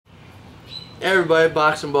Everybody,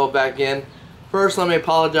 Boxing Boat back in. First, let me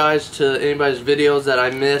apologize to anybody's videos that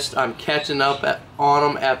I missed. I'm catching up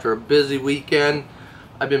on them after a busy weekend.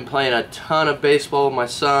 I've been playing a ton of baseball with my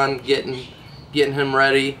son, getting him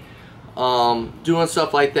ready, doing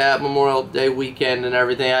stuff like that, Memorial Day weekend and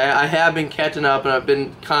everything. I have been catching up and I've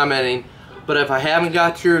been commenting, but if I haven't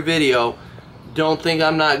got to your video, don't think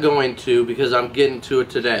I'm not going to, because I'm getting to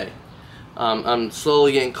it today. I'm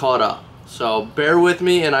slowly getting caught up. So bear with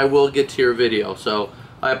me and I will get to your video. So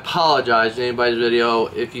I apologize to anybody's video.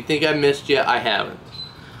 If you think I missed you, I haven't.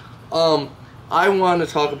 I want to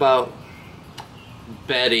talk about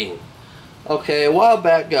bedding. Okay, a while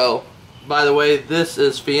back ago, by the way, this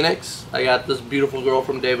is Phoenix. I got this beautiful girl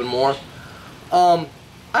from David Moore.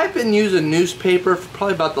 I've been using newspaper for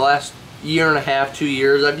probably about the last year and a half, 2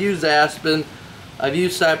 years. I've used Aspen, I've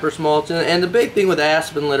used Cypress mulch, and the big thing with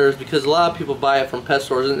Aspen litter is because a lot of people buy it from pet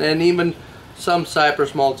stores, and even some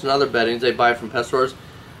Cypress mulch and other beddings they buy from pet stores.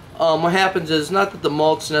 What happens is, not that the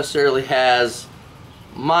mulch necessarily has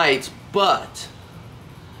mites, but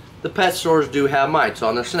the pet stores do have mites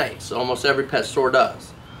on their snakes. Almost every pet store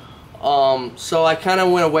does. So I kind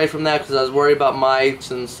of went away from that because I was worried about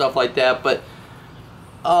mites and stuff like that. But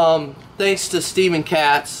thanks to Stephen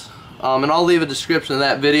Katz, and I'll leave a description of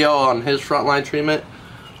that video on his Frontline treatment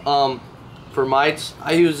for mites.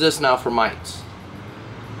 I use this now for mites.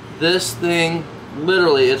 This thing,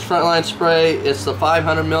 literally, it's Frontline spray. It's the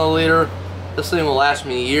 500 milliliter. This thing will last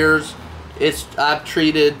me years. I've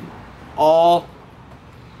treated all,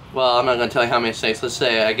 well, I'm not going to tell you how many snakes. Let's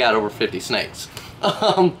say I got over 50 snakes.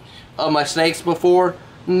 Of my snakes before,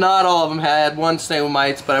 not all of them had one snake with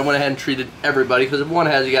mites, but I went ahead and treated everybody, because if one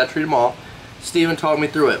has, you got to treat them all. Steven talked me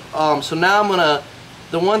through it. So now I'm going to,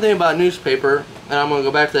 the one thing about newspaper, and I'm going to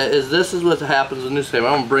go back to that, is this is what happens with newspaper.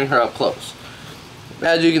 I'm going to bring her up close.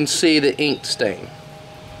 As you can see, the ink stain.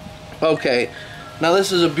 Okay, now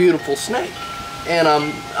this is a beautiful snake, and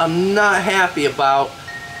I'm not happy about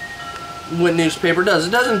what newspaper does. It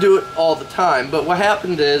doesn't do it all the time, but what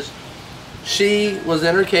happened is, she was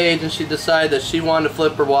in her cage and she decided that she wanted to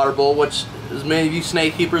flip her water bowl, which, as many of you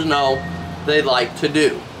snake keepers know, they like to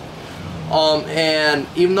do. And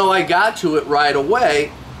even though I got to it right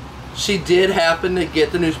away, she did happen to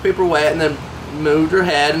get the newspaper wet and then moved her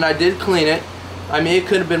head, and I did clean it. I mean, it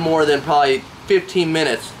could have been more than probably 15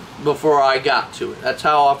 minutes before I got to it. That's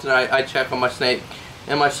how often I check on my snake,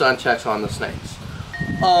 and my son checks on the snakes.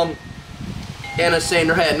 And it stained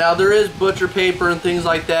her head. Now, there is butcher paper and things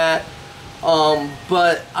like that,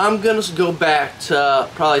 but I'm going to go back to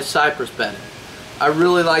probably cypress bedding. I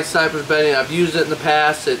really like cypress bedding. I've used it in the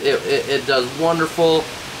past. It does wonderful,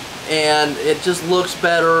 and it just looks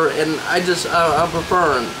better, and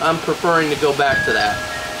I'm preferring to go back to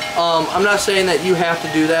that. I'm not saying that you have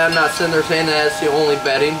to do that. I'm not sitting there saying that it's the only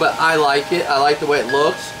bedding, but I like it. I like the way it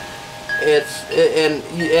looks.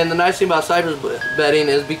 And the nice thing about cypress bedding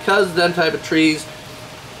is, because them type of trees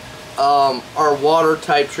are water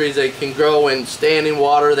type trees, they can grow in standing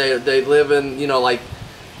water. They live in, you know, like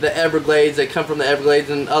the Everglades. They come from the Everglades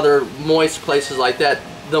and other moist places like that.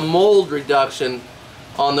 The mold reduction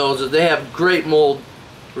on those is they have great mold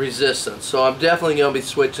resistance. So I'm definitely going to be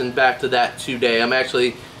switching back to that today. I'm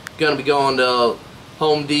actually going to be going to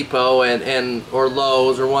Home Depot or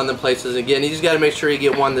Lowe's or one of them places. Again, you just got to make sure you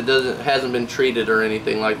get one that hasn't been treated or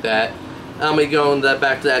anything like that. I'm going to be going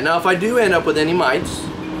back to that. Now, if I do end up with any mites,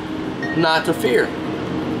 not to fear.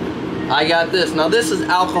 I got this. Now, this is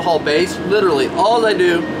alcohol based. Literally, all I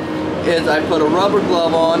do is I put a rubber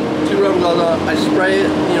glove on, 2 rubber gloves on, I spray it,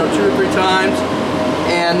 you know, 2 or 3 times,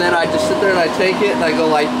 and then I just sit there and I take it and I go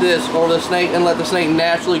like this over the snake and let the snake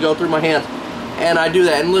naturally go through my hands. And I do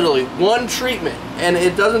that in literally one treatment, and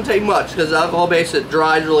it doesn't take much, because alcohol based, it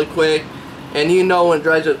dries really quick, and you know when it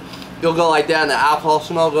dries, you'll go like that and the alcohol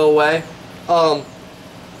smell will go away.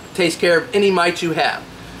 Takes care of any mites you have.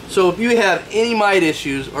 So if you have any mite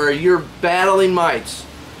issues, or you're battling mites,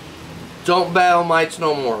 don't battle mites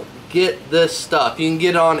no more. Get this stuff. You can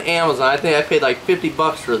get it on Amazon. I think I paid like 50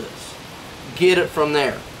 bucks for this. Get it from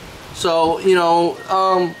there. So, you know,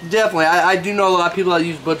 definitely, I do know a lot of people that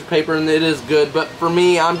use butcher paper, and it is good, but for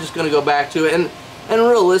me, I'm just going to go back to it. And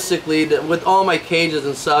realistically, with all my cages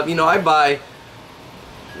and stuff, you know, I buy,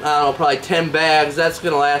 I don't know, probably 10 bags. That's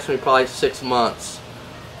going to last me probably 6 months.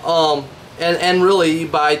 And really, you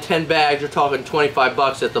buy 10 bags, you're talking 25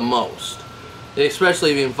 bucks at the most.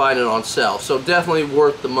 Especially if you can find it on sale. So definitely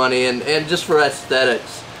worth the money, and just for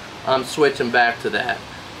aesthetics, I'm switching back to that.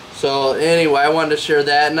 So anyway, I wanted to share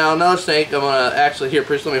that. Now, another snake I'm going to actually, here,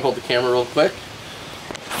 Priest, let me hold the camera real quick.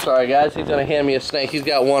 Sorry guys, he's going to hand me a snake. He's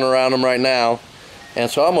got one around him right now. And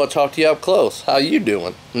so I'm going to talk to you up close. How you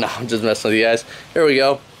doing? No, I'm just messing with you guys. Here we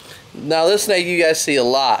go. Now this snake you guys see a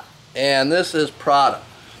lot. And this is Prada.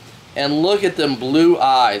 And look at them blue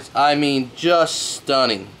eyes. I mean, just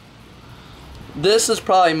stunning. This is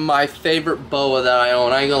probably my favorite boa that I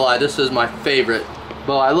own. I ain't gonna lie, this is my favorite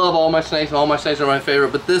boa. I love all my snakes. All my snakes are my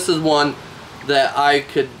favorite. But this is one that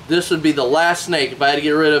this would be the last snake. If I had to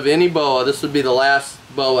get rid of any boa, this would be the last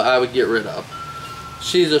boa I would get rid of.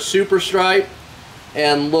 She's a super stripe.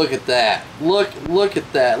 And look at that. Look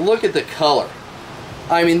at that. Look at the color.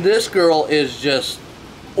 I mean, this girl is just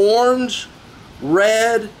orange,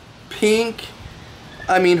 red, pink.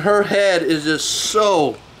 I mean, her head is just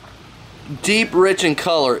so deep, rich in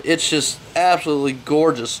color. It's just absolutely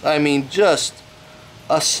gorgeous. I mean, just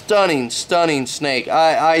a stunning snake.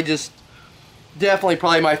 I just definitely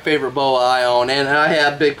probably my favorite boa I own, and I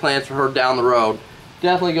have big plans for her down the road.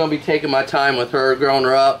 Definitely going to be taking my time with her, growing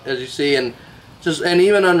her up, as you see, and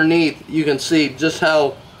even underneath you can see just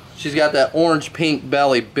how she's got that orange pink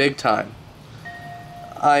belly big time.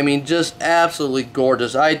 I mean, just absolutely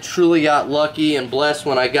gorgeous. I truly got lucky and blessed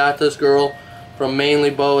when I got this girl from Mainly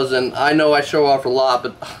Boas, and I know I show off a lot,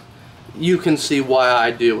 but you can see why I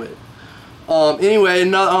do it. Anyway,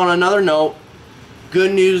 on another note,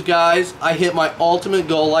 good news, guys. I hit my ultimate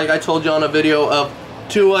goal, like I told you on a video, of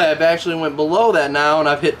 2A. I've actually went below that now, and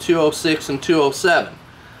I've hit 206 and 207.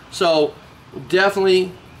 So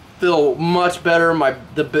definitely feel much better.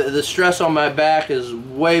 The stress on my back is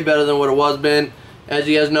way better than what it was been. As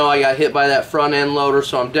you guys know, I got hit by that front end loader,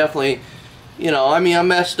 so I'm definitely, you know, I mean, I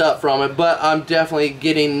messed up from it, but I'm definitely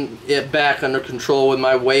getting it back under control with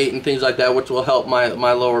my weight and things like that, which will help my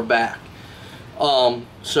lower back.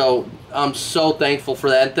 So I'm so thankful for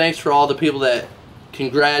that, and thanks for all the people that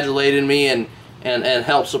congratulated me and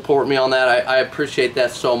helped support me on that. I appreciate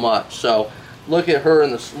that so much. So look at her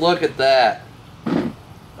in this. Look at that.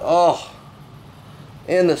 Oh,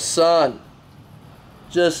 in the sun.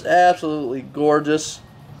 Just absolutely gorgeous.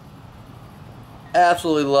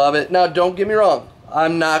 Absolutely love it. Now, don't get me wrong.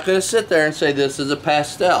 I'm not going to sit there and say this is a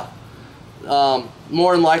pastel.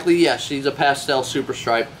 More than likely, yes, she's a pastel super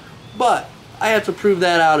stripe. But I have to prove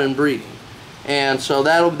that out in breeding. And so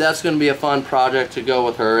that's going to be a fun project to go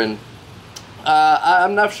with her. And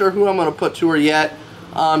I'm not sure who I'm going to put to her yet.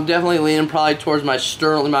 I'm definitely leaning probably towards my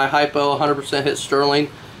Sterling, my Hypo 100% hit Sterling,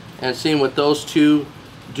 and seeing what those two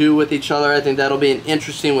do with each other. I think that'll be an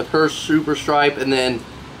interesting with her super stripe, and then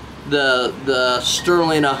the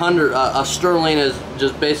Sterling 100. Sterling is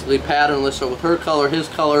just basically patternless. So with her color, his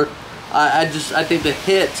color, I think the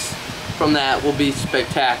hits from that will be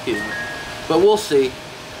spectacular. But we'll see.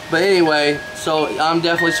 But anyway, so I'm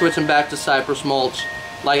definitely switching back to cypress mulch.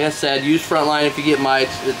 Like I said, use Frontline if you get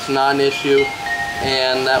mites. It's not an issue.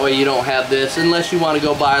 And that way you don't have this, unless you want to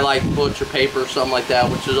go buy like butcher paper or something like that,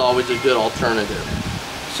 which is always a good alternative.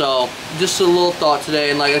 So just a little thought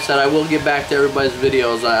today, and like I said, I will get back to everybody's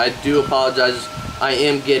videos. I do apologize, I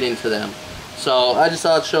am getting to them. So I just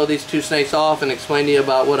thought I'd show these two snakes off and explain to you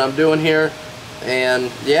about what I'm doing here.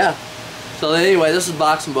 And yeah, so anyway, this is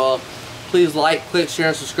Boxing Boa. Please like, click, share,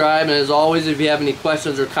 and subscribe. And as always, if you have any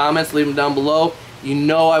questions or comments, leave them down below. You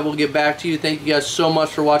know I will get back to you. Thank you guys so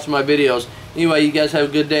much for watching my videos. Anyway, you guys have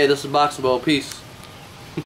a good day. This is Boxing Boa. Peace.